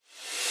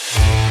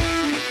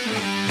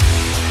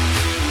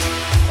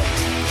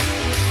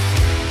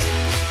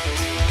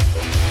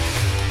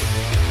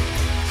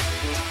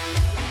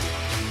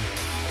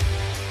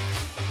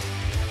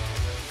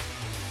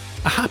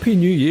Happy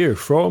New Year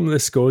from the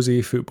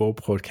Scozzies Football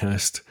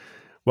Podcast.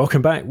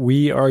 Welcome back.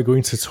 We are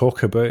going to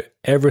talk about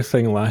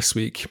everything last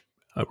week.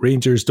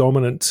 Rangers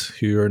dominant,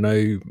 who are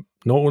now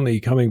not only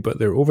coming, but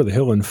they're over the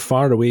hill and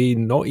far away.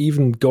 Not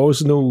even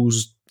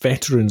Gosnell's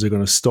veterans are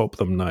going to stop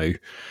them now.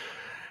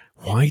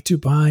 Why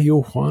Dubai,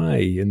 oh why,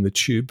 in the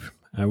tube?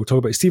 We'll talk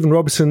about Stephen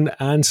Robinson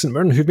and St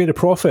Mirren, who've made a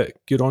profit.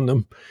 Good on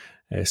them.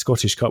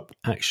 Scottish Cup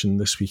action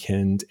this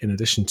weekend, in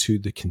addition to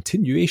the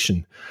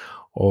continuation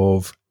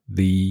of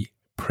the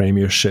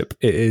Premiership.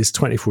 It is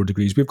 24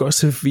 degrees. We've got a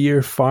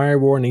severe fire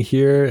warning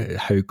here.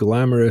 How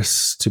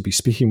glamorous to be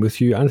speaking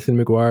with you, Anthony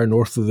Maguire,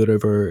 north of the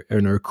river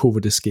in our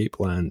COVID escape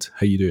land.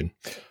 How you doing?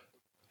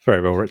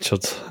 Very well,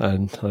 Richard.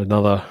 And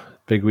another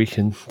big week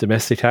in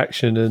domestic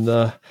action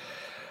in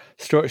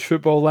Scottish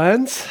football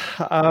lands.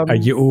 Are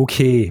you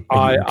okay?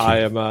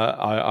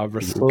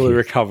 I've slowly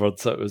recovered.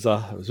 So it was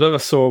a bit of a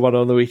sore one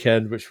on the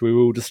weekend, which we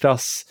will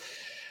discuss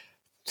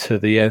to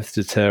the nth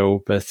detail,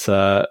 but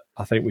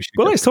I think we should.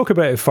 Well, let's talk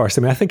about it first.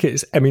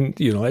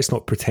 Let's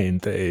not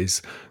pretend that it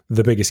is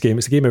the biggest game.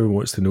 It's a game everyone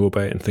wants to know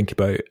about and think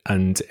about,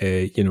 and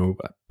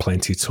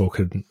plenty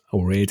talking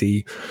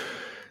already.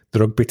 The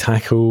rugby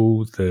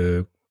tackle,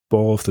 the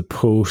ball off the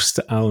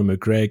post, Allan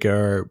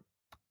McGregor.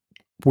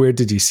 Where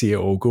did you see it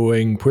all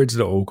going? Where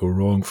did it all go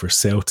wrong for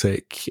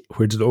Celtic?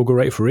 Where did it all go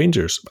right for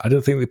Rangers? I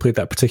don't think they played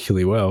that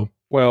particularly well.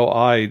 Well,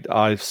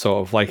 I've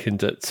sort of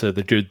likened it to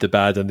the good, the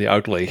bad, and the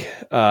ugly.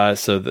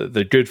 So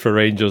the good for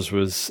Rangers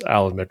was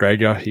Allan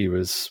McGregor. He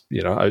was,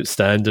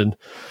 outstanding.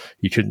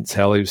 You couldn't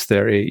tell he was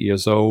 38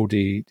 years old.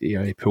 He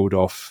pulled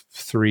off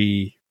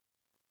 3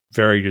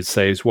 very good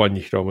saves. One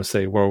you could almost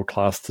say world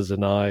class to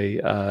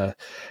deny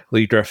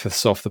Lee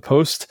Griffiths off the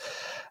post.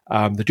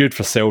 The good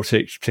for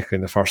Celtic,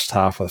 particularly in the first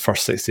half or the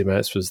first 60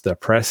 minutes, was their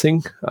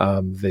pressing.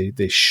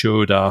 They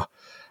showed a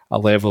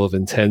level of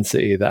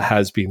intensity that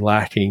has been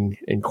lacking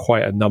in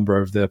quite a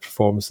number of their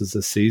performances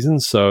this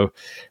season. So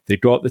they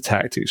got the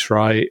tactics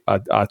right.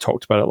 I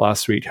talked about it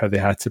last week, how they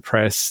had to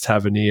press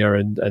Tavernier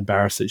and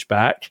Barisic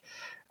back.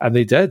 And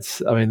they did.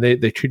 I mean,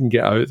 they couldn't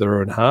get out their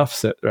own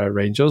half,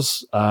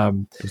 Rangers.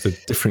 It was a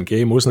different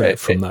game, wasn't it,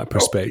 from that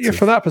perspective? Yeah,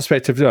 from that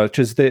perspective,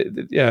 because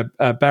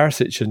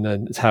Barisic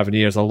and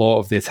Tavernier is a lot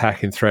of the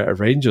attacking threat of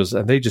Rangers,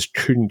 and they just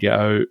couldn't get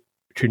out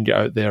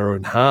their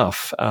own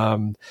half.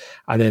 And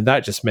then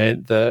that just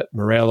meant that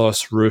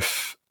Morelos,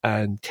 Roof,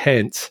 and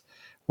Kent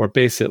were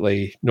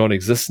basically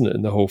non-existent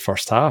in the whole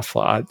first half.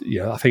 I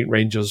think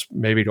Rangers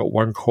maybe got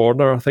one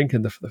corner, in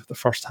the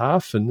first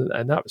half, and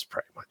that was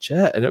pretty much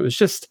it. And it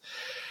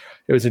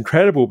was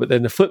incredible. But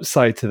then the flip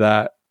side to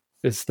that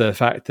is the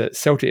fact that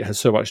Celtic has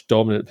so much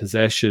dominant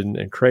possession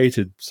and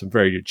created some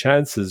very good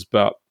chances,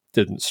 but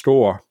didn't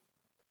score.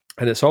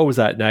 And it's always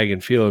that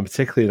nagging feeling,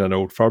 particularly in an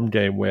Old Firm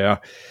game,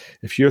 where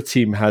if your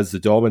team has the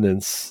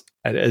dominance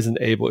and isn't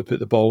able to put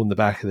the ball in the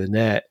back of the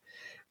net,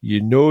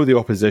 the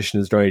opposition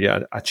is going to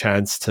get a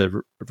chance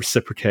to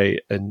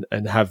reciprocate and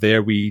have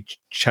their wee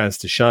chance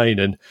to shine.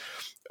 And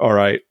all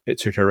right, it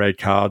took a red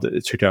card.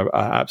 It took an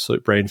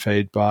absolute brain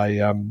fade by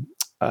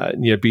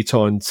Nia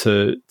Beaton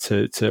to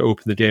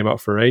open the game up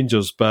for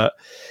Rangers. But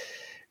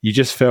you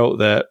just felt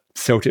that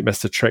Celtic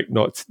missed a trick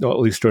not at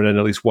least throwing in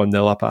at least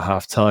 1-0 up at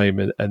half time.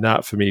 And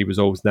that for me was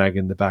always nagging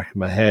in the back of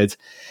my head.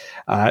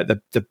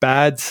 The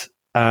bad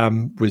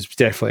was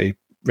definitely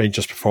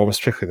Rangers' performance,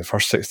 particularly in the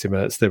first 60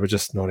 minutes. They were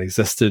just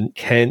non-existent.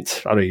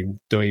 Kent, I don't even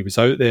know he was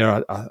out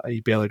there.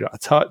 He barely got a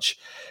touch.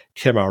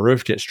 Kemar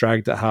Roof gets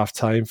dragged at half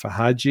time for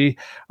Hadji.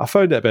 I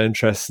found it a bit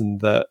interesting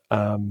that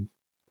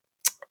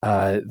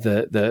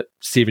that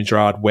Steven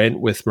Gerrard went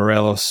with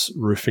Morelos,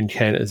 Roof, and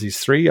Kent as his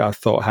 3. I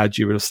thought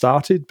Hadji would have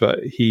started,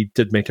 but he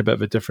did make a bit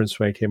of a difference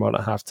when he came on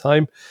at half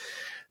time.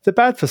 The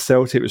bad for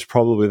Celtic was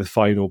probably the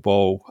final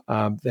ball.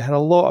 They had a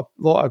lot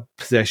of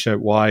possession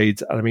out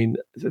wide. And I mean,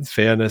 in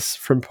fairness,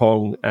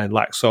 Frimpong and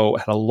Laxalt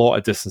had a lot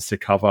of distance to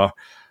cover.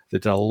 They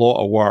did a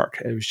lot of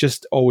work. It was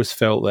just always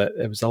felt that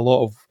it was a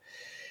lot of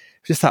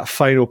just that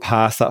final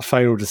pass, that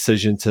final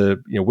decision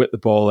to whip the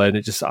ball in.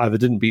 It just either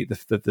didn't beat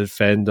the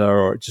defender,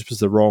 or it just was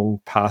the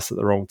wrong pass at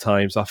the wrong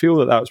time. So I feel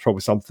that was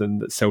probably something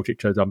that Celtic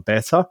could have done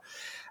better.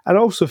 And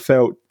I also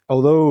felt,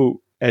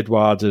 although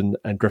Edouard and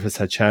Griffiths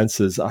had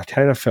chances, I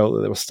kind of felt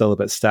that they were still a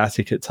bit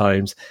static at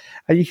times.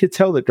 And you could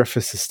tell that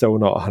Griffiths is still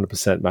not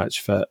 100% match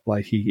fit.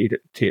 Like he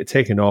get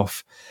taken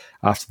off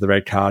after the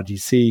red card. You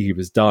see he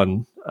was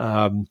done.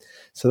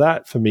 So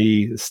that, for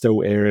me, is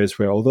still areas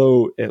where,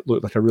 although it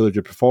looked like a really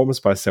good performance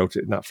by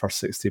Celtic in that first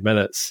 60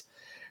 minutes,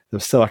 there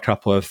was still a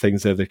couple of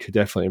things there they could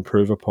definitely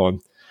improve upon.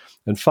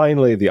 And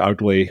finally, the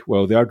ugly.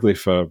 Well, the ugly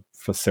for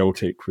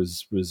Celtic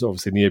was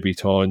obviously Nia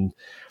Beaton.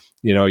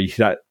 You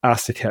could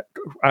ask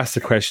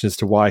the question as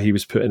to why he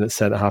was put in at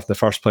centre-half in the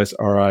first place.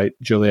 All right,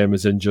 Julian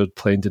was injured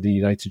playing Dundee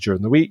United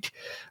during the week,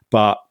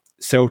 but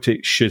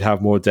Celtic should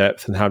have more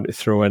depth than having to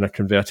throw in a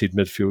converted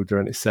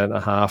midfielder in its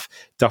centre-half.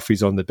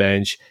 Duffy's on the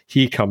bench.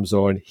 He comes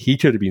on. He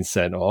could have been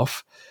sent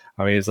off.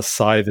 I mean, it's a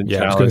scything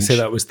challenge. I was going to say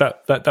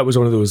that was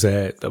one of those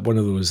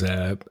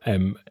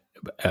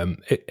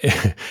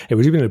it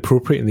was even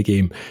appropriate in the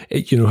game.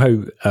 You know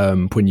how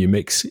when you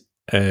mix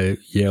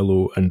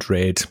yellow and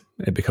red,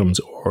 it becomes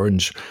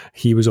orange.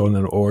 He was on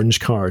an orange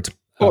card.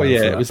 Oh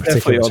yeah, it was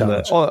definitely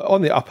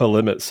on the upper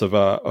limits of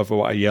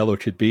what a yellow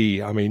could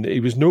be. I mean, he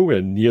was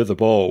nowhere near the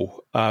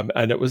ball,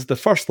 and it was the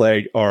first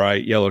leg, all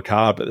right, yellow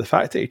card. But the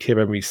fact that he came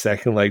in with his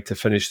second leg to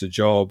finish the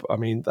job, I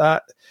mean,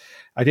 that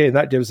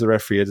gives the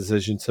referee a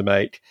decision to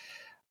make.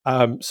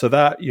 So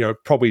that,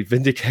 probably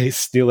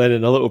vindicates Neil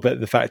Lennon a little bit,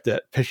 the fact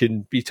that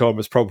picking Beaton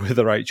was probably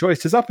the right choice,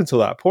 because up until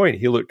that point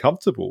he looked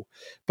comfortable,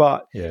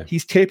 but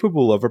he's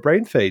capable of a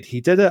brain fade. He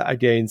did it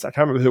against, I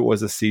can't remember who it was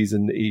this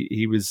season.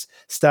 He was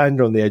standing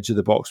on the edge of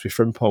the box with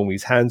Frimpong with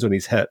his hands on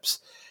his hips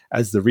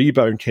as the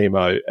rebound came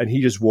out, and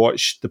he just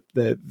watched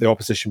the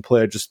opposition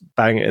player just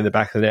bang it in the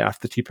back of the net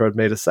after the keeper had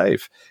made a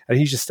save, and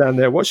he's just standing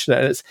there watching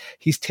it. And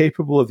he's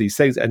capable of these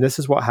things, and this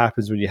is what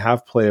happens when you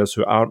have players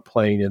who aren't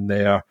playing in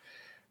their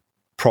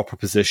proper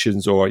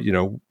positions, or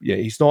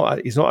he's not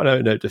an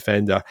out-and-out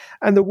defender.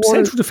 And the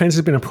central defence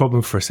has been a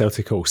problem for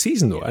Celtic all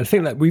season, though. I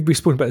think that we've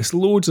spoken about this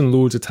loads and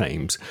loads of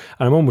times,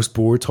 and I'm almost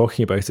bored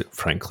talking about it,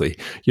 frankly.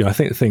 I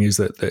think the thing is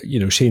that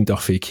Shane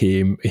Duffy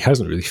came, he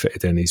hasn't really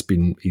fitted in.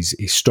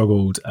 He's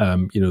struggled.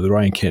 The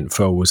Ryan Kent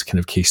foul was kind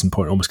of case in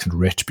point, almost kind of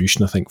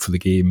retribution, I think, for the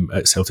game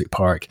at Celtic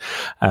Park,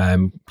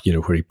 where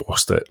he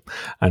bossed it,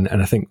 and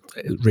I think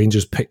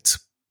Rangers picked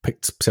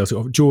Celtic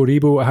off. Joe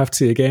Rebo, I have to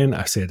say again,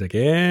 I said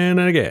again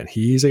and again,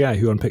 he's a guy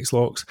who unpicks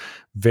locks.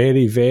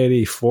 Very,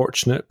 very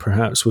fortunate,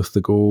 perhaps, with the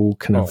goal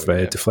kind of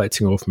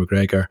deflecting off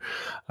McGregor.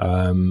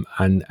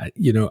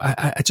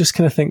 I just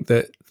kind of think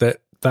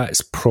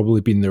that's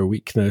probably been their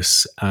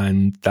weakness,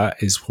 and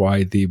that is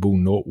why they will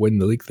not win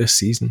the league this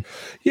season.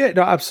 Yeah,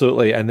 no,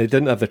 absolutely. And they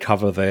didn't have the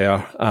cover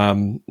there.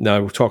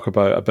 Now we'll talk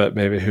about a bit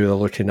maybe who they're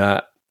looking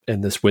at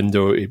in this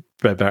window,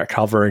 about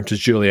covering, because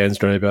Julien's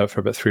been about for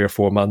about 3 or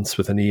 4 months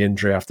with a knee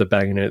injury after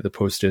banging out the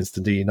post against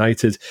Dundee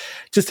United.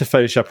 Just to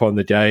finish up on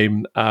the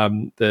game,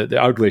 the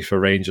ugly for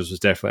Rangers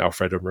was definitely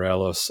Alfredo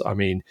Morelos. I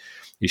mean,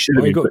 he should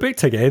have got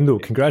booked again, though.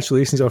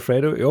 Congratulations,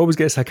 Alfredo. He always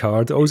gets a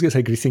card, always gets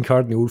a greeting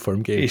card in the Old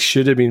Firm game. He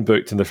should have been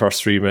booked in the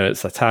first 3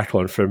 minutes. The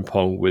tackle on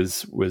Frimpong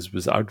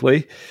was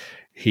ugly.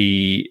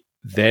 He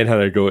then had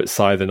a go at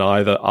Syed and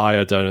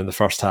Aya down in the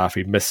first half.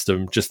 He missed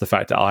him. Just the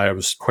fact that Aya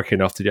was quick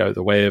enough to get out of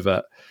the way of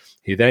it.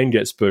 He then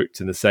gets booked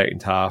in the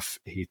second half.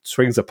 He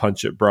swings a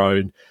punch at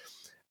Brown.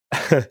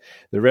 The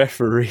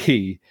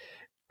referee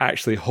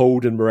actually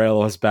holding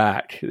Morelos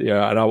back. And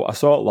I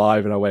saw it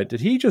live and I went, did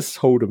he just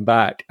hold him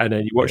back? And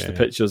then you watch the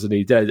pictures and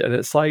he did. And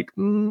it's like,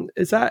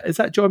 is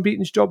that John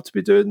Beaton's job to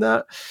be doing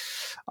that?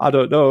 I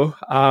don't know.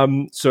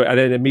 And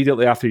then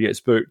immediately after he gets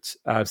booked,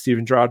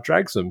 Stephen Gerrard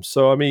drags him.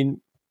 So, I mean,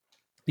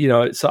 he's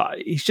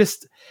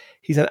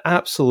an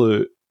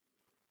absolute,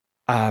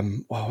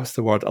 what's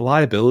the word? A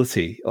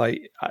liability.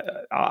 Like,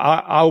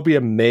 I'll be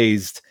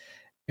amazed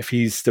if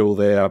he's still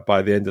there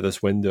by the end of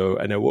this window,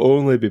 and it will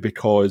only be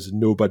because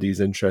nobody's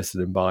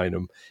interested in buying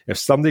him. If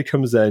somebody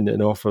comes in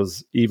and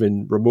offers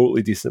even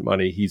remotely decent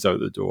money, he's out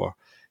the door.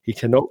 He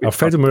cannot be.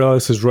 Alfredo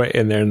Morelos is right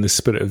in there in the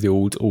spirit of the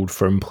old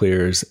firm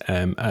players,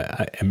 and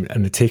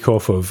the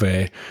takeoff of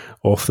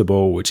Off the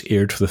Ball, which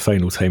aired for the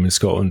final time in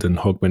Scotland in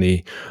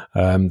Hogmanay,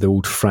 the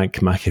old Frank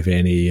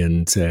McAvenny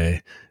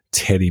and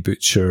Terry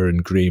Butcher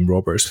and Graham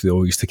Roberts, they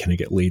all used to kind of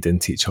get laid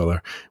into each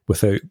other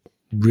without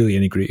really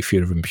any great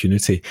fear of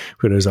impunity,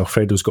 whereas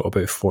Alfredo's got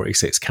about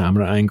 46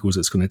 camera angles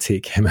it's going to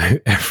take him out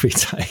every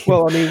time.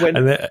 Well, I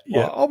mean,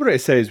 all what I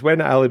say is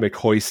when Ali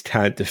McCoist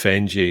can't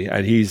defend you,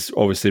 and he's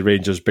obviously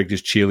Rangers'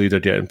 biggest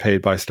cheerleader, getting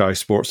paid by Sky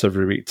Sports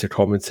every week to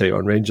commentate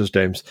on Rangers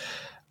games,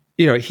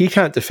 he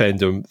can't defend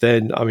him,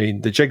 then, I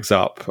mean, the jig's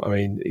up. I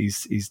mean,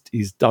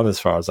 he's done as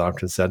far as I'm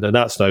concerned, and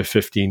that's now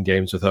 15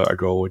 games without a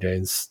goal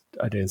against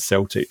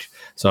Celtic.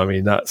 So, I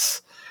mean,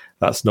 that's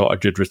not a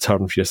good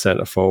return for your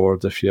centre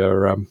forward if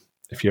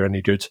you're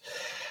any good.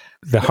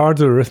 The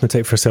harder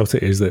arithmetic for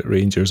Celtic is that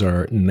Rangers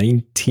are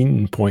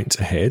 19 points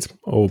ahead,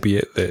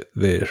 albeit that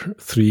they're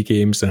 3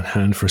 games in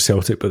hand for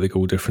Celtic, but the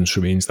goal difference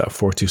remains that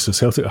 40. So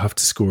Celtic will have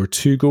to score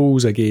 2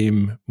 goals a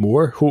game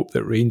more, hope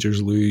that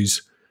Rangers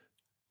lose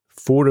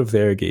 4 of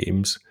their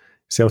games,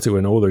 Celtic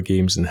win all their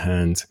games in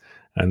hand,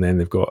 and then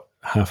they've got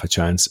half a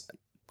chance.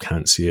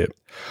 Can't see it.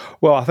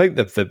 Well, I think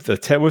that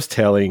the most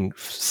telling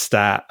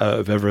stat out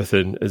of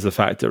everything is the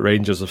fact that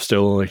Rangers have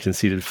still only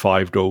conceded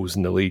 5 goals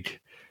in the league.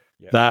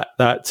 Yeah.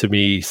 That to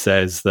me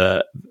says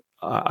that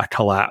a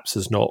collapse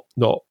is not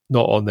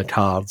on the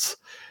cards.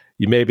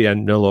 You may be a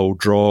 0-0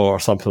 draw or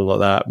something like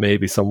that,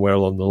 maybe somewhere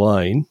along the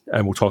line.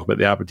 And we'll talk about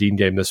the Aberdeen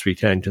game this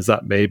weekend, because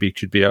that maybe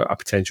could be a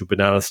potential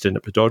banana stint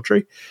at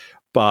Pittodrie.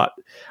 But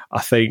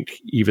I think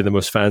even the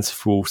most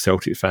fanciful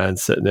Celtic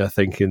fans sitting there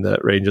thinking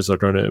that Rangers are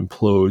going to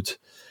implode,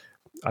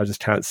 I just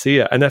can't see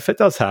it. And if it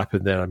does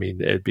happen, then I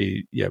mean it'd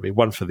be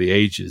one for the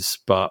ages.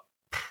 But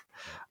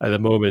at the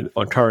moment,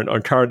 on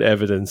current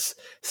evidence,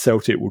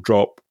 Celtic will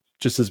drop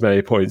just as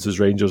many points as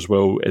Rangers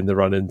will in the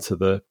run into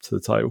the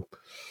title.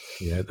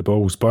 Yeah, the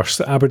balls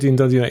burst. Aberdeen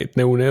Dundee United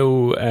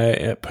 0-0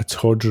 at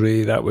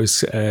Pataudry. That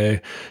was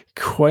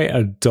quite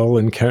a dull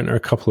encounter. A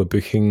couple of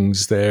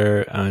bookings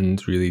there,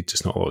 and really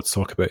just not a lot to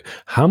talk about.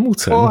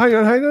 Hamilton. Oh, hang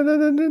on.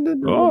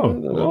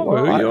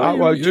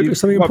 You've got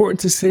something important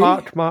to say.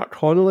 Mark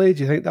Connolly.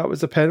 Do you think that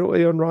was a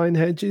penalty on Ryan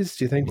Hedges?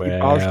 Do you think he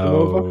barged him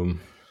over?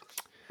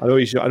 I know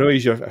he's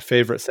your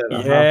favourite centre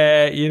half.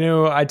 Yeah,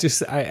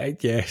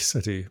 yes, I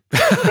do.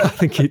 I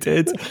think he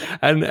did,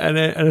 and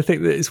I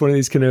think that it's one of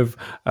these kind of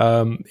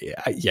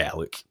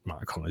look,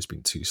 Mark Connolly's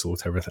been too slow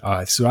to everything.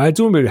 So I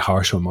don't want to be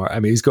harsh on Mark. I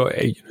mean, he's got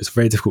it's a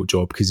very difficult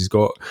job because he's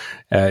got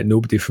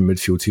nobody from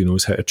midfield who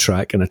knows how to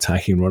track an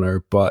attacking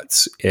runner.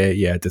 But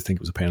I did think it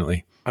was a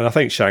penalty. And I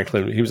think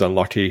Shanklin, he was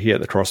unlucky. He hit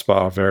the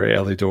crossbar very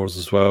early doors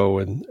as well,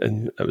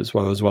 and it was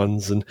one of those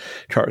ones. And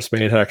Curtis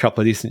Main had a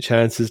couple of decent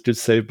chances, good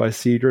save by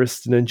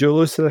Seedorist, and then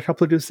Julius had a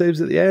couple of good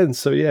saves at the end.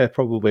 So yeah,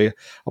 probably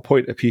a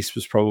point apiece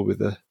was probably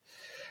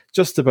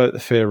just about the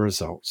fair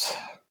result.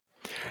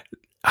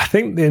 I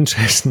think the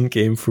interesting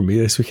game for me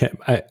this weekend,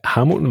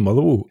 Hamilton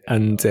Motherwell,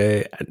 and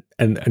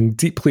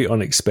deeply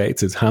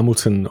unexpected,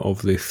 Hamilton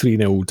of the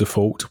 3-0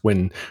 default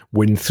win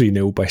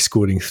 3-0 by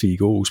scoring 3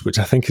 goals, which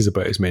I think is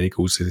about as many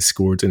goals as they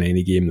scored in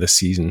any game this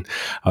season.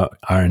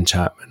 Aaron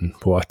Chapman,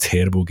 what a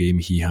terrible game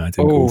he had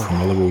in goal for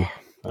Motherwell.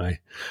 Aye.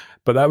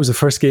 But that was the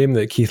first game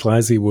that Keith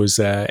Lasley was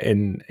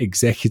in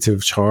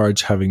executive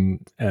charge,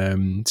 having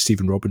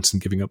Stephen Robinson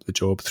giving up the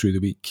job through the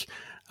week.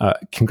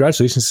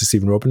 Congratulations to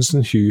Stephen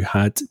Robinson, who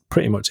had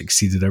pretty much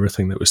exceeded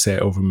everything that was set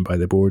of him by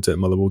the board at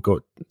Motherwell,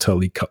 got to a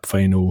League Cup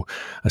final,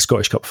 a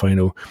Scottish Cup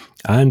final,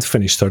 and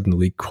finished third in the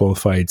league,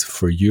 qualified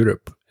for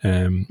Europe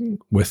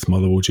with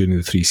Motherwell during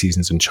the 3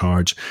 seasons in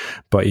charge.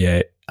 But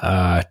yeah,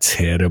 a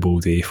terrible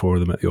day for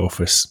them at the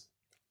office.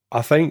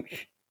 I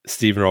think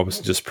Stephen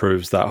Robinson just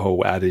proves that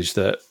whole adage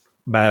that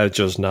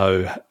managers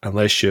now,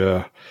 unless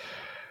you're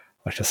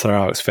like a Sir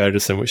Alex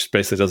Ferguson, which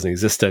basically doesn't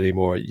exist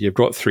anymore, you've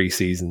got 3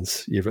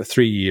 seasons, you've got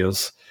 3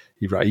 years,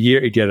 you've got a year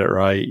to get it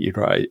right, you've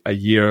got a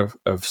year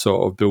of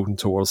sort of building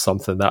towards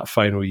something that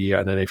final year,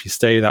 and then if you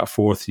stay that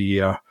 4th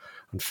year,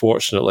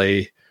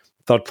 unfortunately,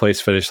 3rd place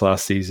finish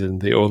last season,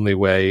 the only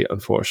way,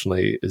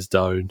 unfortunately, is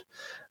down.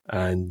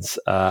 And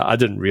I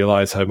didn't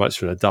realise how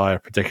much of a dire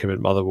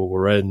predicament Motherwell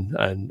were in,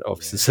 and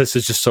obviously this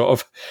has just sort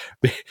of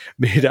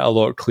made it a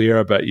lot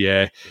clearer. But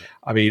yeah,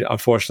 I mean,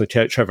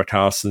 unfortunately, Trevor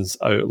Carson's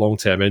out,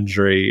 long-term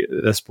injury.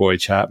 This boy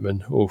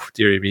Chapman, oh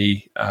dearie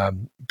me,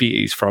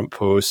 beat his front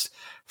post,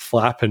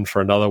 flapping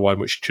for another one,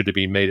 which should have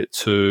been made it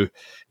 2.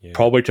 Yeah.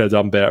 Probably could have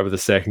done better with the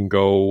second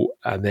goal,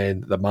 and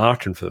then the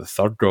marking for the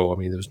 3rd goal. I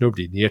mean, there was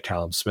nobody near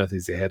Callum Smith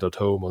as they headed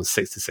home on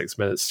 66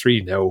 minutes,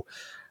 3-0.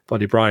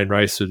 Bloody Brian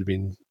Rice would have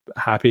been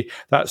happy.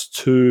 That's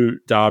 2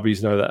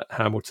 derbies now that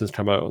Hamilton's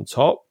come out on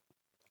top.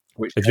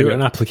 Have you got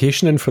an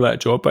application in for that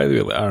job, by the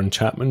way, like Aaron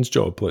Chapman's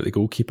job, like the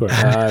goalkeeper?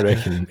 I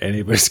reckon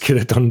anybody could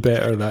have done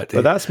better that day.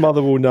 But that's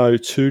Motherwell now,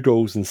 2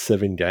 goals in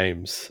 7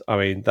 games. I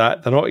mean,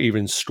 that they're not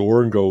even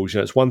scoring goals. You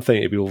know, it's one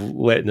thing to be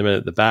letting them in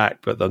at the back,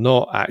 but they're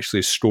not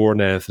actually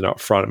scoring anything up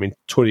front. I mean,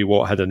 Tony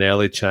Watt had an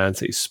early chance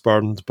that he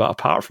spurned, but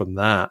apart from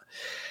that,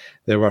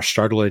 they were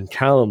struggling.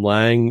 Callum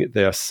Lang,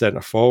 their centre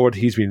forward,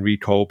 he's been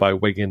recalled by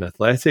Wigan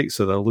Athletic,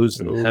 so they're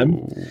losing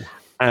him.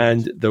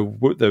 And the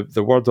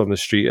word on the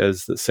street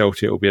is that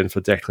Celtic will be in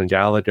for Declan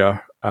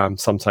Gallagher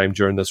sometime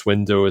during this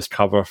window as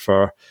cover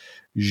for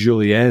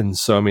Julien.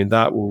 So, I mean,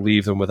 that will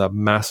leave them with a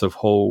massive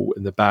hole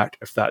in the back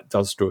if that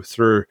does go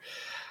through.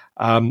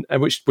 And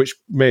which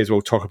may as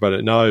well talk about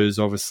it now is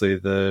obviously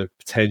the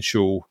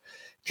potential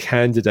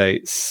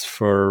candidates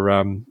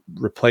for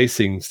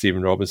replacing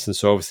Stephen Robinson.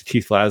 So obviously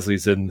Keith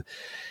Lasley's in.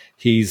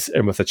 He's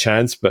in with a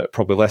chance, but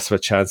probably less of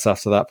a chance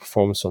after that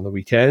performance on the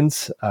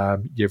weekend.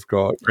 You've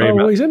got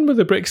he's in with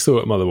the bricks though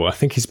at Motherwell. I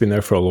think he's been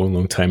there for a long,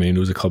 long time and he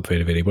knows the club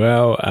very, very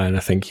well. And I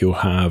think he'll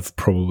have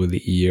probably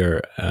the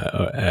ear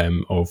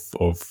of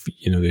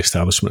the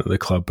establishment of the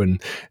club.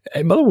 And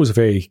Motherwell's a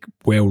very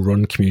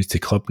well-run community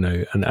club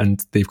now,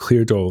 and they've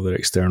cleared all their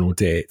external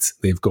debt.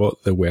 They've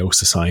got the Well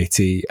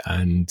Society,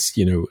 and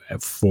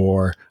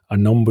for a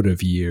number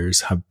of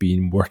years have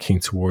been working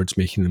towards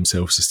making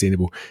themselves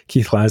sustainable.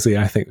 Keith Lasley,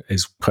 I think,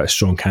 is quite a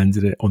strong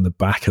candidate on the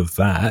back of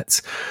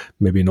that.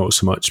 Maybe not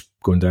so much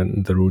going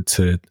down the road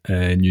to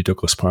New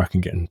Douglas Park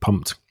and getting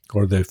pumped,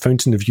 or the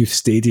Fountain of Youth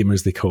Stadium,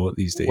 as they call it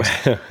these days.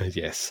 Well,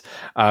 yes.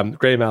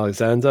 Graham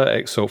Alexander,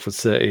 ex-Salford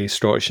City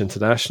Scottish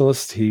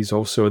internationalist, he's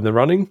also in the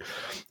running.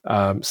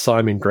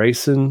 Simon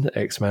Grayson,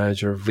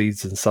 ex-manager of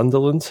Leeds and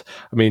Sunderland.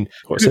 I mean,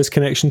 what's his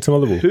connection to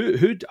Motherwell?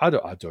 Who I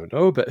don't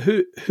know, but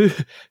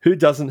who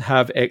doesn't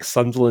have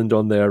ex-Sunderland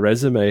on their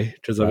resume?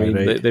 Because I mean,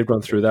 right. They've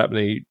gone through that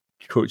many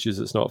coaches.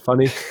 It's not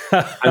funny.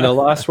 And the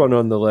last one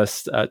on the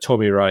list,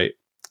 Tommy Wright.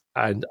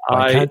 And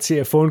I can't see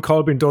a phone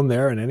call being done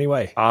there in any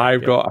way.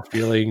 I've got a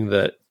feeling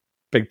that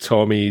Big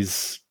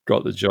Tommy's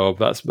got the job.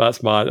 That's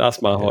my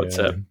hot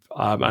tip.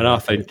 And I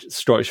think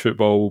Scottish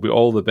football will be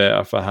all the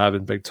better for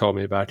having Big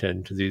Tommy back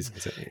in, because he's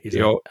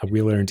a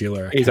wheeler and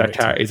dealer. He's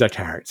a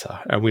character,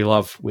 and we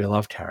love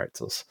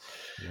characters.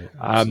 Yeah,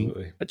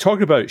 absolutely.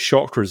 Talking about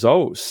shock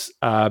results,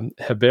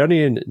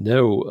 Hibernian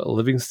 0,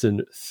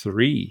 Livingston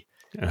 3.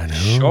 I know.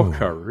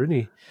 Shocker,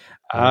 Rooney.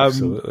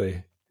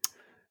 Absolutely.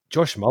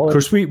 Josh Mullen. Of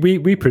course,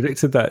 we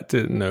predicted that.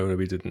 No,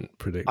 we didn't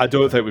predict. I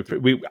don't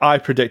think I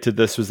predicted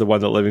this was the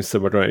one that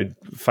Livingston were going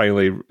to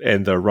finally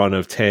end their run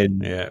of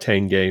 10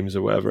 games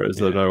or whatever it is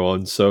they're now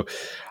on. So,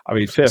 I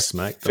mean,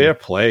 fair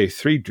play.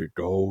 3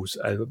 goals.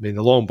 I mean,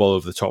 the long ball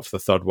over the top for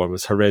the third one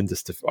was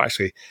horrendous.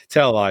 Actually,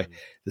 tell a lie.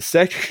 The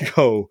second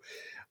goal,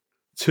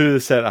 2 of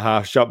the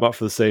centre-halves jump up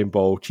for the same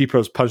ball.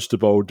 Keepers punched the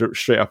ball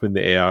straight up in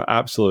the air.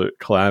 Absolute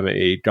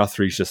calamity.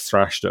 Guthrie's just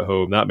thrashed it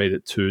home. That made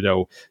it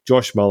 2-0.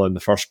 Josh Mullen, the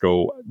first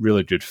goal,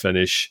 really good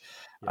finish.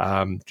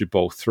 Good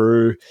ball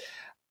through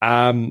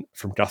from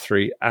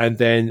Guthrie. And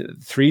then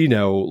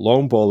 3-0,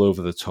 long ball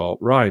over the top.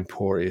 Ryan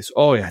Porteous,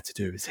 all he had to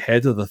do was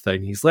header the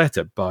thing. He's let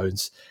it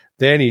bounce.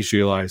 Then he's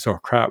realised, oh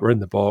crap, we're in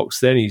the box.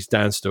 Then he's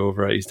danced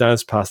over it. He's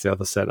danced past the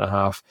other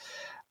centre-half.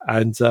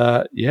 And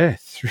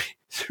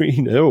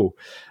 3-0.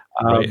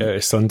 Right out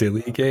of Sunday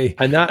League,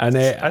 and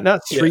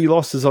that's 3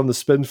 losses on the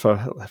spin for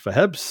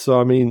Hibs. So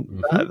I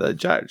mean,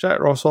 Jack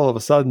Ross all of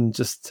a sudden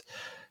just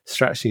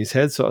scratching his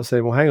head, sort of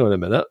saying, "Well, hang on a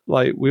minute,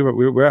 like we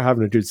were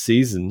having a good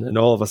season, and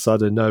all of a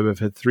sudden now we've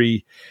had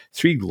three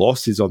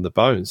losses on the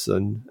bounce,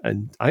 and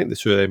I think the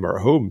 2 of them are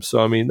at home. So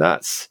I mean,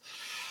 that's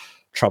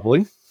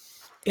troubling."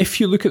 If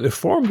you look at the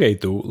form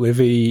guide, though,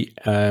 Livy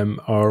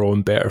are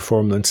on better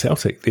form than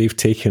Celtic. They've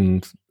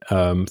taken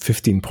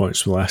 15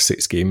 points from the last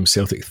 6 games.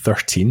 Celtic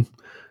 13.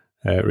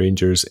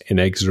 Rangers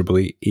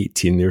inexorably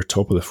 18. They're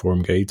top of the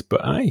form guide.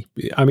 But I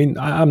mean,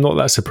 I'm not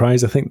that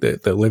surprised. I think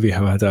that Livy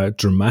have had a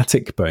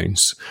dramatic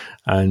bounce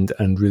and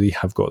really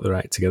have got their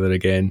act together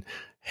again.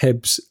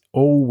 Hibs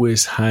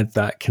always had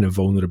that kind of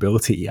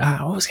vulnerability.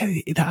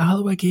 The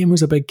Alloa game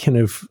was a big kind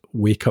of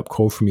wake-up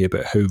call for me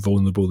about how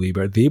vulnerable they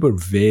were. They were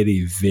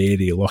very,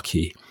 very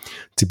lucky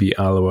to beat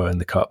Alloa in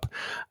the Cup.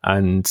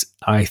 And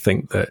I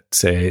think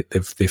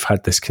that they've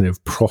had this kind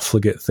of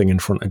profligate thing in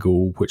front of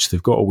goal, which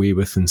they've got away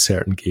with in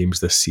certain games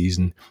this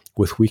season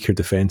with weaker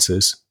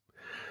defences.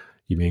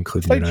 You may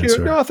include your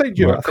answer. No, I think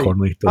you're. Mark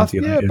Connolly, but I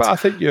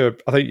think you're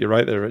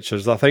right there,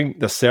 Richards. I think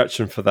they're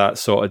searching for that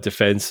sort of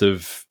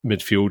defensive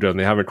midfielder, and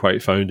they haven't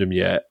quite found him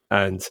yet.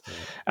 And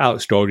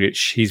Alex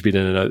Dogich, he's been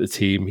in and out of the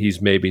team.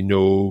 He's maybe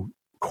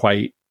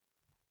quite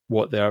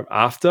what they're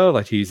after.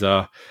 Like he's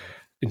a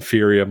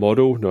inferior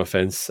model. No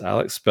offense,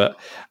 Alex, but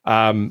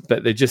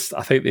they just.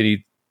 I think they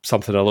need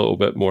something a little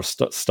bit more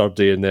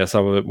sturdy in there,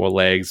 some a bit more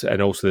legs,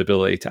 and also the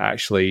ability to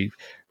actually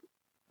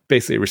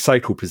basically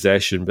recycle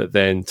possession, but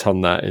then turn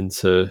that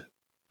into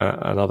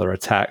another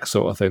attack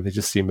sort of thing. They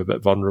just seem a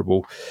bit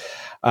vulnerable.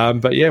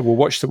 But yeah, we'll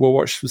watch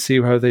to see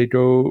how they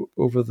go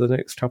over the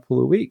next couple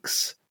of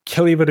weeks.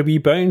 Killie with a wee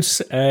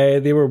bounce.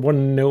 They were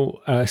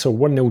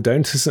 1-0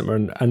 down to St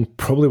Mirren, and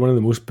probably one of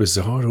the most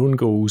bizarre own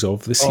goals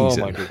of the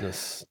season. Oh my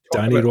goodness.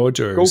 Danny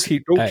Rogers.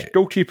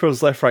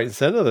 Goalkeepers left, right and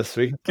centre this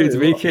week. Good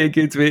week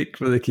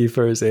for the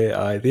keepers.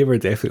 They were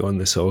definitely on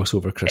the sauce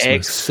over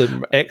Christmas.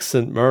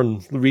 Excellent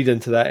Mirren. Read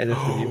into that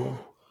anything.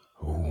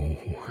 Oh,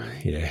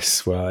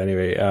 yes. Well,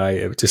 anyway,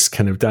 it was just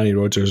kind of Danny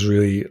Rogers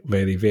really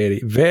very, very,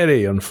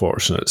 very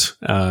unfortunate.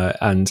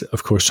 And,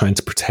 of course, trying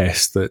to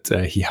protest that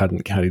he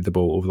hadn't carried the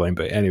ball over the line.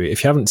 But anyway,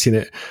 if you haven't seen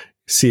it,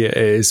 see it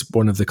is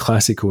one of the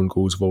classic own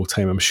goals of all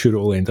time. I'm sure it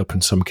will end up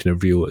in some kind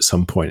of reel at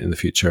some point in the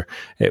future.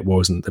 It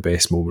wasn't the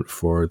best moment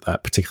for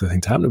that particular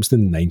thing to happen. It was the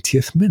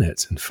 90th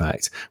minute, in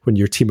fact, when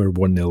your team are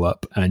 1-0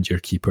 up and your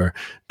keeper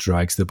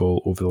drags the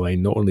ball over the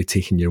line, not only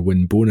taking your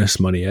win bonus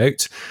money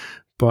out,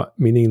 but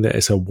meaning that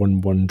it's a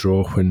 1-1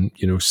 draw when,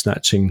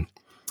 snatching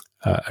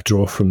a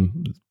draw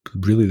from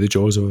really the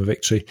jaws of a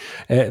victory.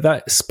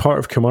 That's part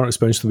of Kilmarnock's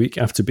bounce of the week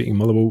after beating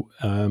Motherwell.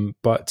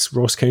 But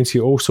Ross County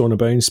also on a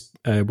bounce,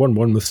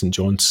 1-1 with St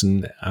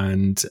Johnstone,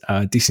 and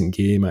a decent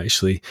game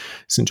actually.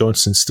 St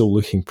Johnstone still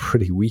looking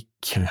pretty weak,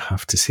 I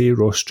have to say.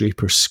 Ross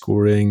Draper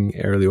scoring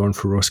early on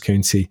for Ross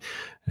County.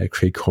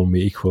 Craig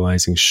Conway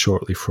equalising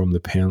shortly from the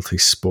penalty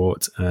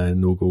spot.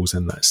 No goals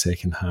in that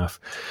second half.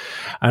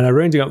 And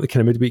rounding up the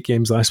kind of midweek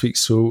games last week,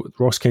 so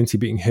Ross County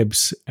beating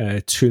Hibs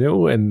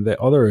 2-0, and the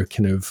other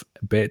kind of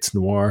bête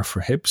noire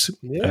for Hibs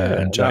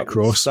and Jack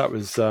Ross. That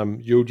was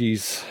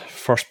Yogi's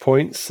first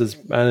points as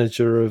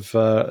manager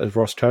of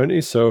Ross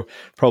County, so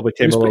probably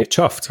came a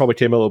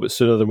little bit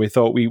sooner than we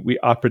thought.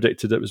 I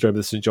predicted it was during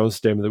the St John's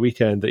game of the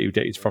weekend that he would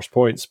get his first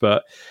points,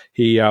 but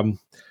he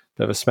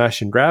bit of a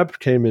smash and grab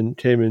came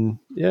in.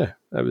 Yeah,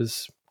 that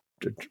was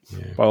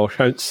by all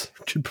accounts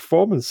good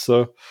performance.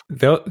 So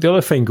the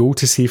other fine goal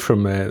to see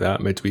from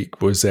that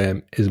midweek was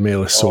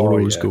Ismail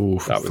Assoro's goal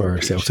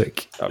for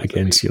Celtic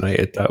against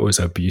United. That was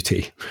a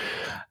beauty.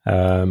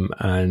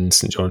 and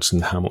St Johnstone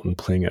and Hamilton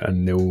playing at a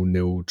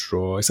 0-0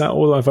 draw. Is that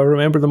all? If I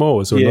remember them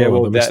all,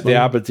 the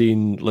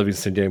Aberdeen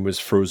Livingston game was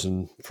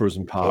frozen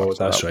Park. Oh,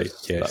 that's right.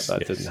 Yes,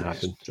 that didn't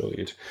happen. Really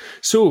good.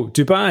 So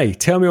Dubai,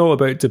 tell me all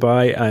about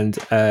Dubai, and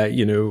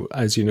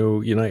as you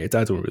know, United,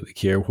 I don't really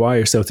care. Why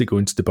are Celtic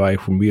going to Dubai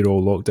when we're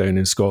all locked down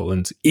in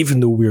Scotland, even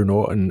though we're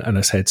not? And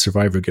I said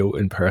survivor guilt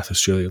in Perth,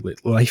 Australia.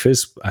 Life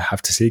is, I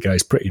have to say,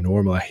 guys, pretty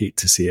normal. I hate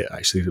to say it,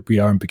 actually, that we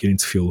are beginning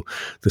to feel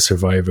the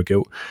survivor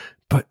guilt.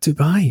 But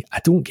Dubai, I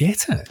don't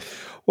get it.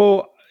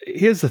 Well,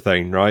 here's the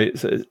thing, right?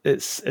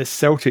 It's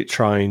Celtic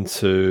trying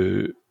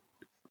to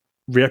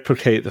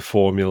replicate the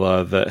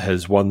formula that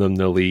has won them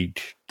the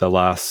league the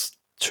last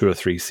 2 or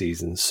 3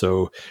 seasons.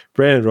 So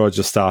Brendan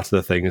Rodgers started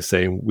the thing of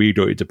saying, we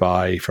go to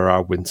Dubai for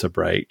our winter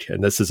break,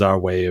 and this is our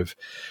way of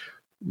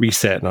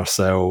resetting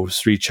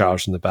ourselves,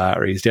 recharging the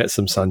batteries, get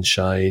some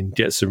sunshine,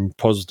 get some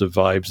positive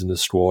vibes in the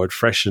squad,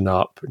 freshen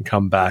up, and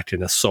come back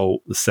and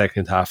assault the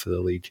second half of the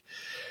league.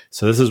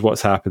 So this is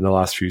what's happened the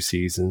last few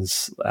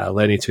seasons.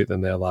 Lenny took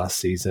them there last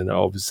season. It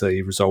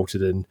obviously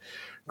resulted in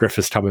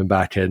Griffiths coming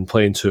back in,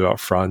 playing 2 up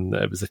front.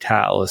 It was a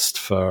catalyst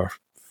for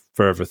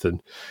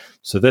everything.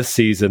 So this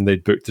season,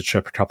 they'd booked the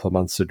trip a couple of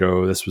months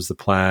ago. This was the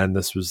plan.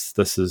 This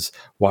is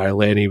why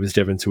Lenny was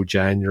given till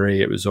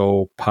January. It was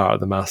all part of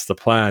the master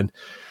plan.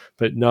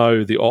 But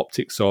now the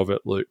optics of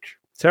it look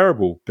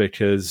terrible,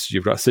 because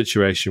you've got a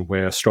situation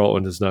where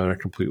Scotland is now in a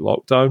complete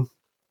lockdown.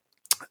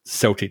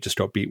 Celtic just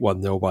got beat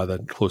 1-0 by their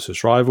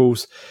closest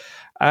rivals,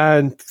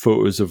 and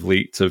photos have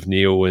leaked of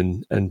Neil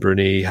and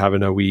Bruni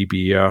having a wee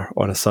beer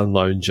on a sun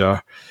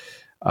lounger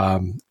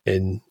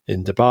in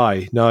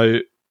Dubai. Now,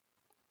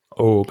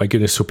 oh my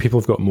goodness, so people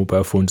have got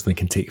mobile phones and they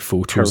can take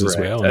photos as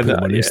well and put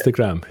them on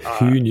Instagram.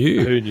 Who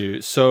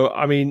knew? So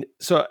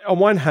on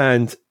one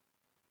hand,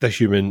 the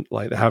human,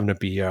 like, they're having a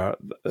beer,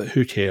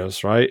 who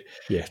cares, right?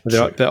 Yeah.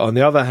 On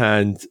the other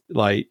hand,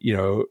 like,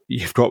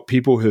 you've got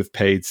people who've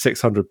paid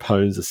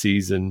 £600 a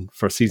season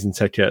for a season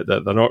ticket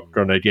that they're not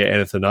going to get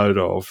anything out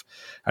of.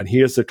 And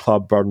here's the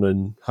club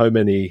burning how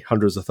many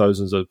hundreds of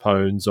thousands of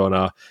pounds on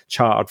a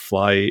chartered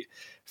flight,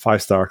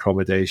 5-star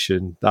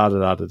accommodation,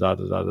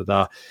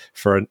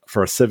 for a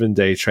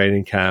 7-day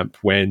training camp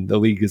when the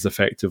league is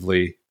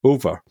effectively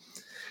over.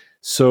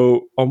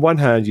 So on one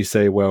hand, you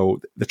say,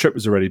 well, the trip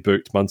was already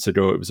booked months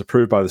ago. It was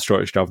approved by the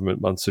Scottish government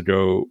months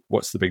ago.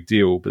 What's the big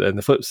deal? But then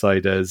the flip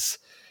side is,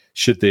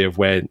 should they have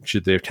went?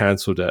 Should they have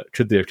cancelled it?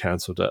 Could they have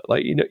cancelled it?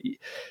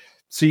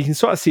 So you can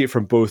sort of see it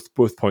from both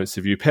points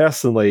of view.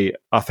 Personally,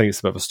 I think it's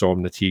a bit of a storm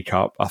in the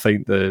teacup. I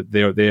think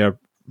they're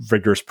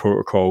rigorous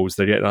protocols.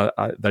 They're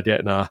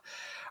getting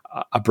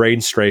a brain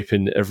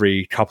scraping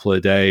every couple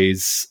of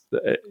days.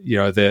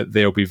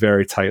 They'll be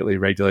very tightly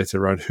regulated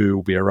around who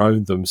will be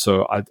around them.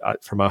 So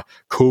from a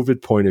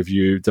COVID point of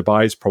view,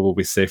 Dubai is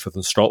probably safer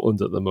than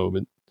Scotland at the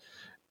moment.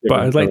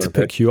 But I'd like to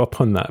pick you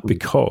up on that,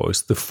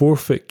 because the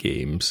forfeit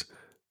games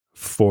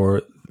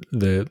for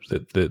the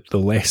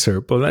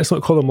lesser, but let's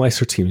not call them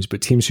lesser teams,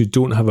 but teams who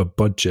don't have a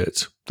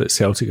budget that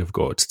Celtic have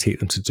got to take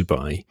them to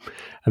Dubai,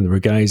 and there were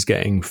guys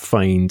getting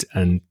fined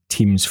and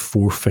teams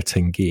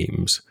forfeiting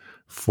games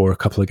for a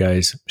couple of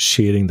guys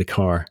sharing the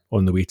car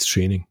on the way to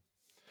training.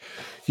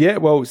 Yeah,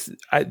 well,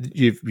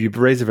 you've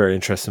raised a very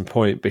interesting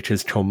point,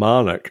 because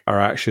Kilmarnock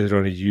are actually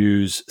going to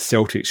use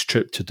Celtic's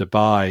trip to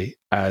Dubai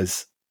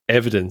as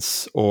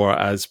evidence, or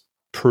as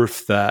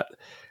proof that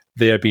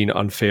they are being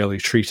unfairly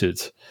treated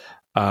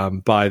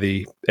by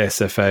the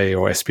SFA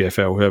or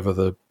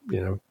SPFL,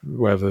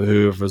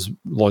 whoever's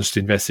launched the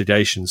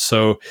investigation.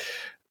 So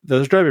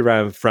there's going to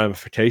be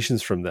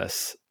ramifications from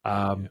this.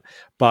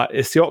 But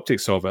it's the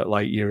optics of it.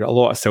 Like, a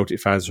lot of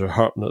Celtic fans are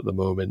hurting at the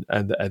moment,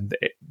 and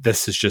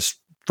this is just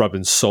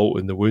rubbing salt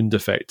in the wound,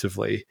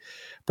 effectively.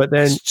 But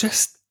then it's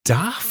just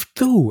daft,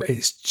 though.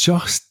 It's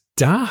just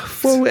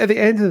daft. Well, at the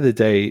end of the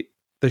day,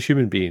 they're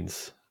human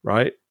beings,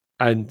 right?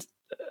 And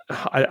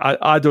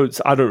I don't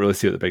really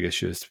see what the big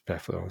issue is, to be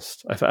perfectly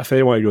honest. If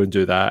they want to go and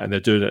do that, and they're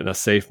doing it in a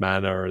safe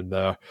manner, and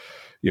they're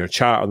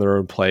charting their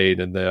own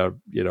plane, and they're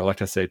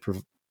like I said,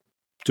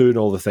 doing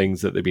all the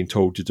things that they've been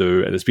told to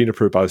do, and it's been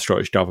approved by the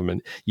Scottish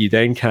government, you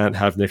then can't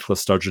have Nicola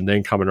Sturgeon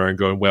then coming around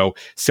going, well,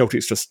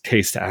 Celtic's just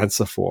case to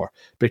answer for,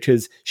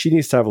 because she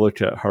needs to have a look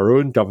at her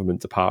own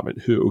government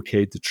department who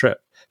okayed the trip.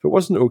 If it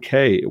wasn't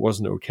okay, it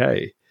wasn't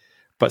okay.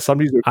 But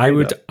somebody's okay.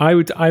 I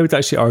would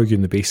actually argue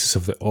on the basis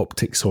of the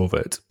optics of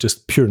it,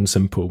 just pure and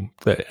simple.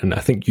 And I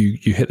think you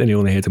hit the nail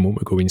on the head a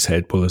moment ago when you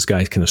said, well, this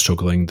guy's kind of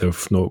struggling,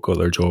 they've not got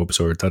their jobs,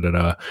 or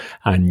da-da-da.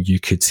 And you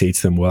could say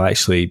to them, well,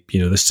 actually,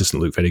 this doesn't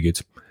look very good.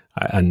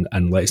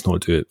 And let's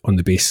not do it on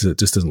the basis that it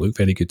just doesn't look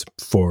very good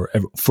for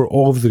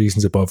all of the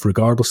reasons above,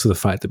 regardless of the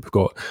fact that we've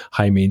got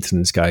high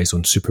maintenance guys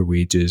on super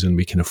wages and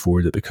we can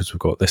afford it because we've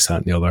got this, that,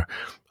 and the other.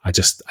 I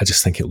just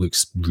think it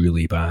looks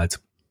really bad.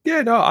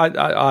 Yeah, no,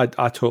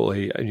 I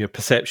totally.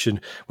 Perception,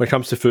 when it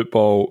comes to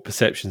football,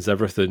 perception's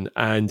everything.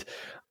 And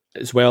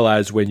as well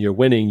as when you're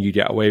winning, you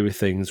get away with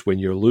things. When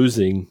you're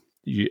losing,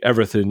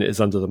 everything is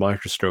under the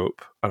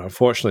microscope. And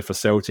unfortunately for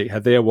Celtic,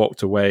 had they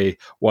walked away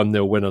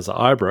 1-0 winners at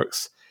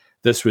Ibrox,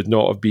 this would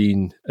not have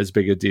been as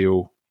big a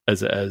deal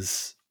as it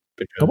is.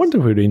 I wonder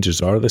where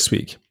Rangers are this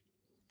week.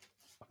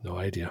 No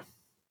idea.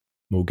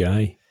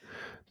 Mogai,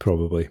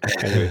 probably.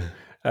 Anyway.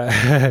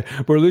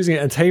 We're losing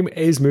it, and time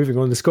is moving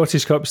on. The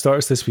Scottish Cup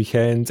starts this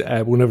weekend.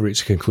 We'll never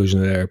reach a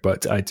conclusion there,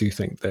 but I do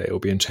think that it'll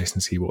be interesting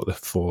to see what the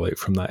fallout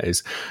from that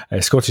is.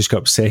 Scottish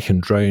Cup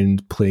second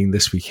round playing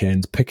this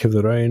weekend. Pick of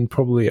the round,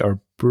 probably our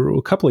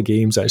a couple of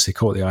games actually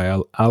caught the eye.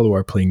 Allo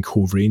are playing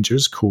Cove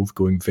Rangers. Cove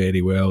going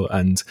very well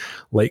and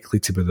likely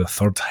to be the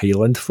third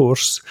Highland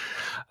force.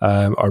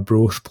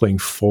 Arbroath playing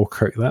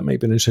Falkirk. That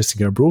might be an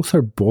interesting. Arbroath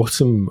are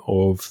bottom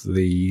of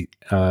the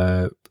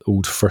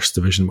old first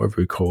division, whatever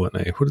we call it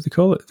now. What do they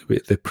call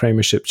it? The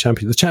Premiership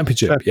Champion. The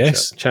Championship.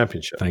 Yes.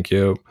 Championship. Thank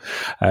you.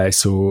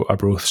 So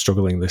Arbroath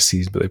struggling this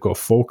season, but they've got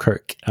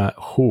Falkirk at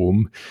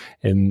home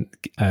in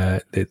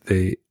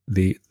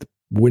the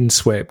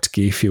windswept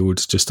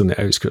Gayfield, just on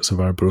the outskirts of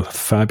Arbroath. A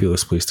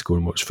fabulous place to go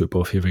and watch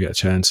football if you ever get a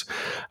chance.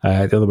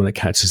 The other one that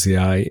catches the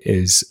eye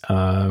is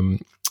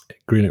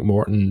Greenock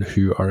Morton,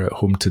 who are at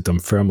home to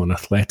Dunfermline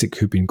Athletic,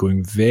 who've been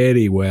going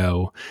very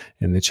well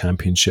in the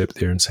Championship.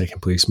 They're in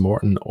second place.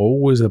 Morton,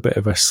 always a bit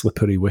of a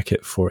slippery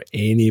wicket for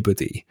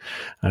anybody,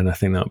 and I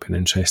think that'll be an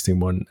interesting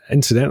one.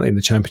 Incidentally, in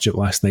the Championship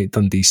last night,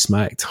 Dundee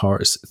smacked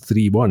Hearts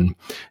 3-1,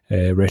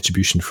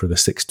 retribution for the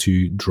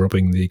 6-2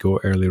 drubbing they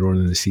got earlier on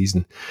in the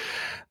season.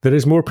 There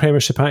is more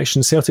Premiership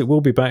action. Celtic will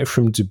be back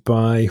from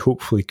Dubai,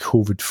 hopefully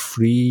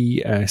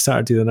COVID-free,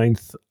 Saturday the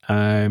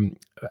 9th.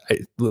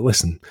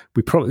 Listen,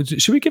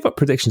 should we give up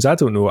predictions? I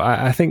don't know.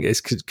 I think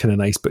it's kind of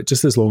nice, but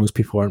just as long as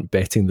people aren't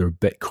betting their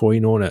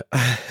Bitcoin on it.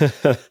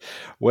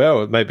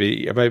 Well, it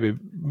maybe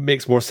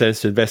makes more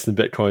sense to invest in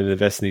Bitcoin than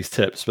invest in these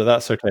tips, but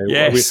that's okay.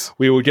 Yes.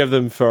 We will give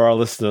them for our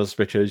listeners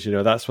because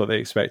that's what they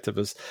expect of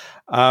us.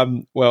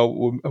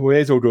 Well, we may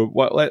as well do.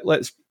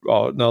 Let's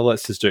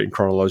just do it in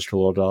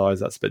chronological order.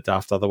 Otherwise, that's a bit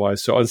daft.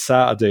 Otherwise, so on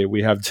Saturday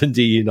we have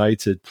Dundee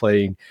United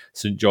playing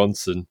St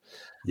Johnstone.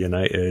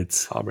 United.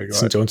 Oh my God.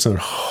 St Johnstone are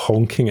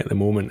honking at the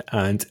moment,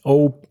 and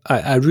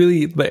I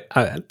really like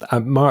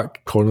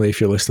Mark Connolly.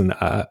 If you're listening,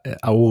 I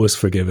always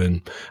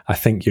forgiven. I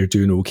think you're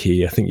doing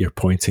okay. I think your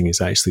pointing is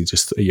actually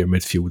just at your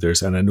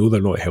midfielders, and I know they're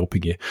not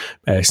helping you.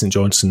 St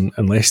Johnstone,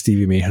 unless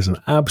Stevie May has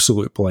an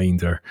absolute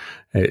blinder,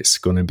 it's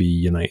going to be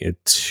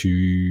United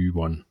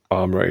 2-1.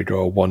 I'm ready to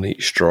draw one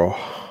each draw.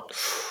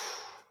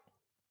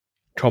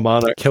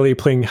 Kilmarnock. Killie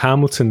playing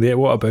Hamilton there.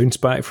 What a bounce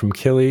back from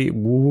Killie.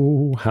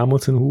 Ooh,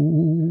 Hamilton.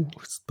 Ooh,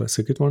 that's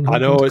a good one. I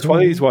know, it's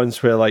one of these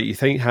ones where you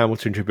think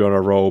Hamilton should be on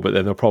a roll, but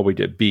then they'll probably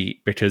get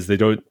beat because they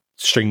don't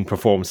string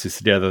performances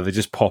together. They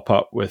just pop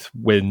up with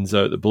wins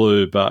out the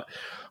blue. But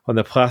on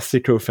the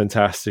Plastico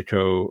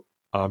Fantastico,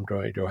 I'm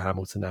going to go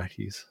Hamilton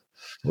Ackies.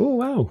 Oh,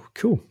 wow.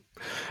 Cool.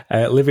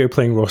 Livy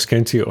playing Ross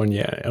County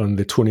on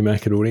the Tony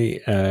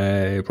Macaroni.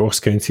 Ross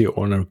County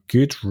on a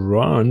good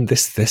run.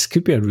 This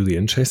could be a really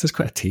interesting. It's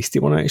quite a tasty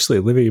one actually.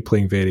 Livy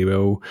playing very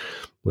well.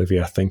 Livy,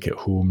 I think, at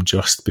home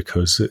just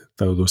because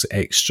those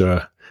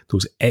extra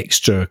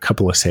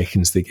couple of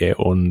seconds they get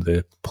on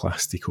the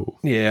Plastico.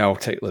 Yeah, I'll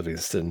take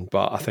Livingston,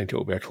 but I think it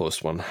will be a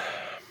close one.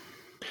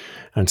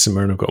 And St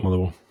Mirren have got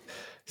Motherwell.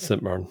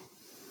 St Mirren.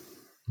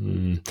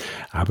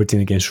 Aberdeen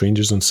against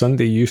Rangers on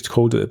Sunday. You've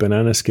called it a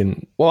banana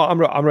skin. Well, I'm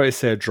ready to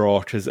say a draw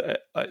because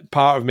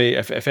part of me,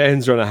 if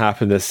anything's going to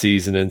happen this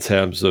season in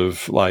terms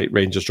of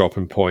Rangers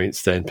dropping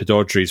points, then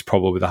Pittodrie is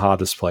probably the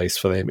hardest place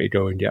for them to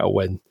go and get a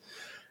win.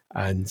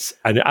 And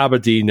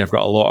Aberdeen have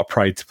got a lot of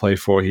pride to play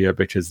for here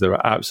because they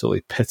were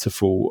absolutely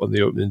pitiful on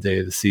the opening day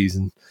of the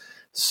season.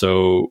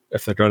 So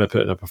if they're going to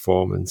put in a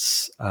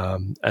performance,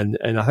 and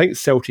I think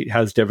Celtic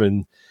has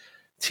given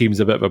teams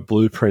a bit of a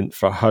blueprint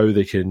for how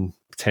they can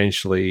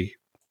potentially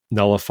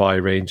nullify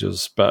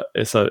Rangers, but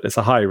it's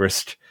a high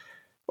risk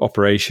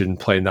operation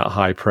playing that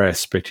high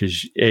press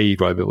because A, you've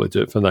got to be able to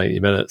do it for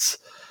 90 minutes,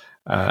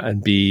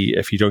 and B,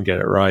 if you don't get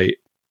it right,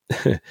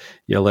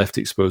 you're left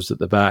exposed at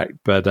the back.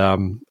 But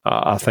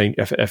I think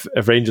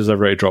if Rangers are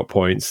ready to drop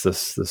points,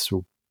 this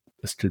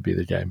could be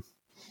the game.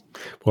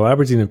 Well,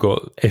 Aberdeen have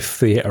got, if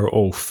they are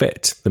all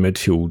fit, the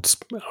midfield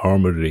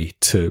armoury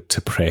to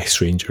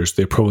press Rangers.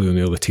 They're probably the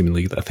only other team in the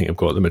league that I think have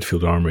got the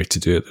midfield armoury to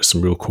do it. There's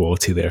some real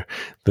quality there.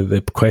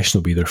 The question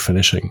will be their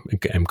finishing.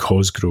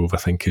 Cosgrove, I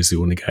think, is the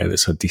only guy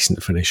that's a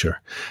decent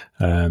finisher,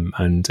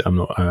 and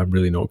I'm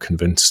really not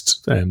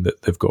convinced that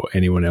they've got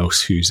anyone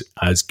else who's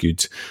as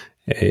good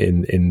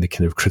in the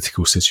kind of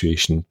critical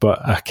situation,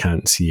 but I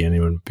can't see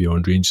anyone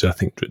beyond Rangers. I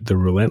think they're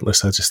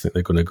relentless. I just think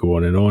they're going to go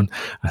on and on.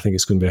 I think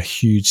it's going to be a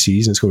huge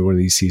season. It's going to be one of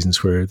these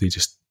seasons where they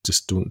just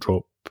don't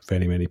drop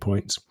very many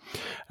points.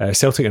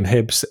 Celtic and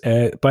Hibs.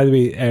 By the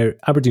way,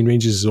 Aberdeen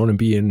Rangers is on in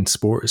beIN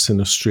Sports in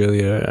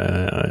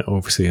Australia,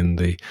 obviously in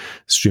the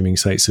streaming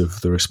sites of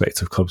the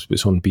respective clubs, but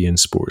it's on beIN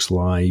Sports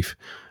Live.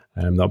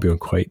 That'll be on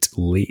quite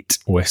late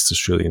West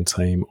Australian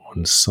time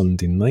on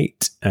Sunday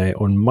night.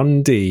 On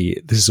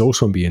Monday, this is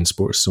also on beIN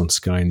Sports on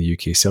Sky in the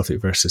UK, Celtic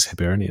versus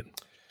Hibernian.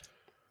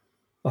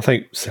 I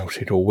think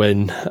Celtic will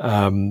win.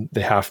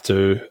 They have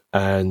to.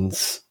 And,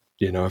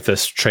 if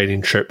this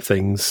training trip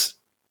thing's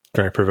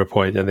going to prove a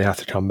point, and they have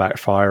to come back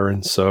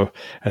firing. So,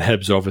 and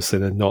Hibs obviously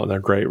they're not in a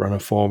great run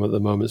of form at the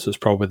moment, so it's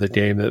probably the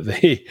game that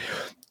they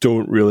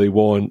don't really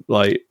want,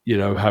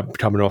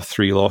 coming off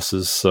 3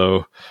 losses.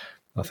 So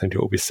I think it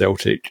will be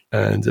Celtic,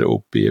 and it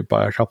will be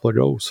by a couple of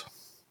goals.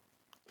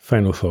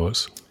 Final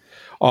thoughts?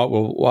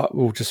 Oh,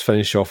 we'll just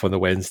finish off on the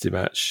Wednesday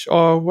match.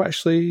 Oh,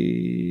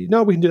 actually,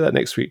 no, we can do that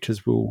next week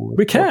because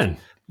we can.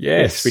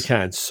 Yes, we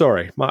can.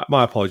 Sorry,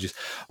 my apologies.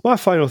 My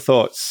final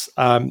thoughts.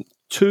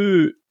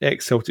 2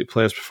 ex-Celtic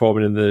players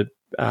performing in the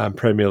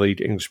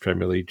English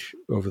Premier League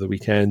over the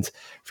weekend.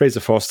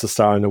 Fraser Forster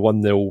starring a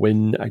 1-0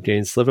 win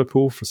against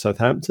Liverpool for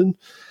Southampton.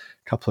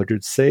 A couple of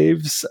good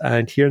saves.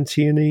 And Kieran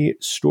Tierney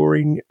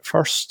scoring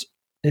first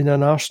in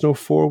an Arsenal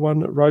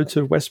 4-1 rout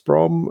of West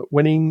Brom,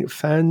 winning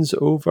fans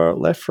over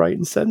left, right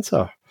and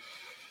centre.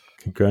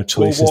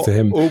 Congratulations to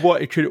him.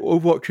 What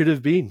could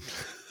have been.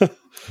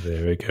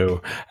 There we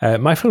go.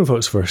 My final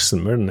thoughts for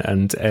St Mirren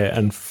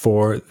and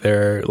for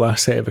their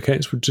last set of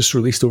accounts were just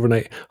released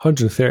overnight.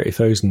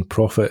 130,000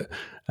 profit.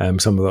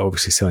 Some of that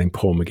obviously selling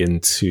Paul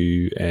McGinn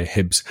to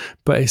Hibs.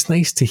 But it's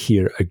nice to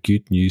hear a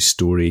good news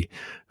story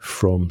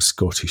from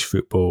Scottish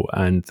football,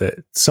 and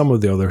that some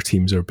of the other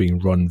teams are being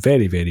run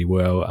very, very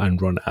well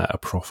and run at a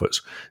profit.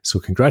 So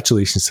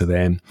congratulations to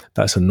them.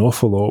 That's an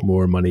awful lot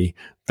more money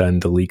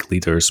than the league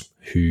leaders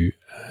who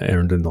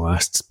earned in the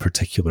last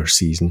particular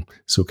season.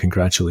 So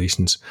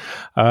congratulations.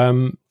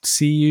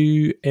 See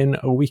you in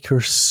a week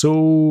or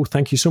so.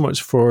 Thank you so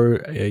much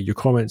for your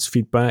comments,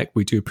 feedback.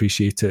 We do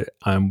appreciate it.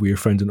 We are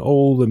found in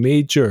all the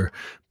major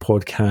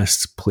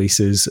podcast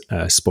places,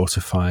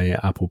 Spotify,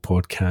 Apple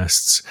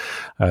Podcasts.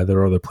 There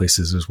are other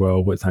places as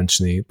well with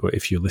Anthony, but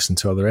if you listen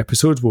to other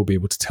episodes, we'll be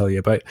able to tell you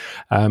about.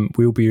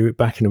 We'll be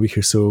back in a week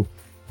or so.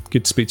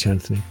 Good to speak to you,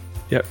 Anthony.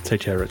 Yep,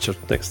 take care, Richard.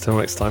 Till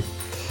next time.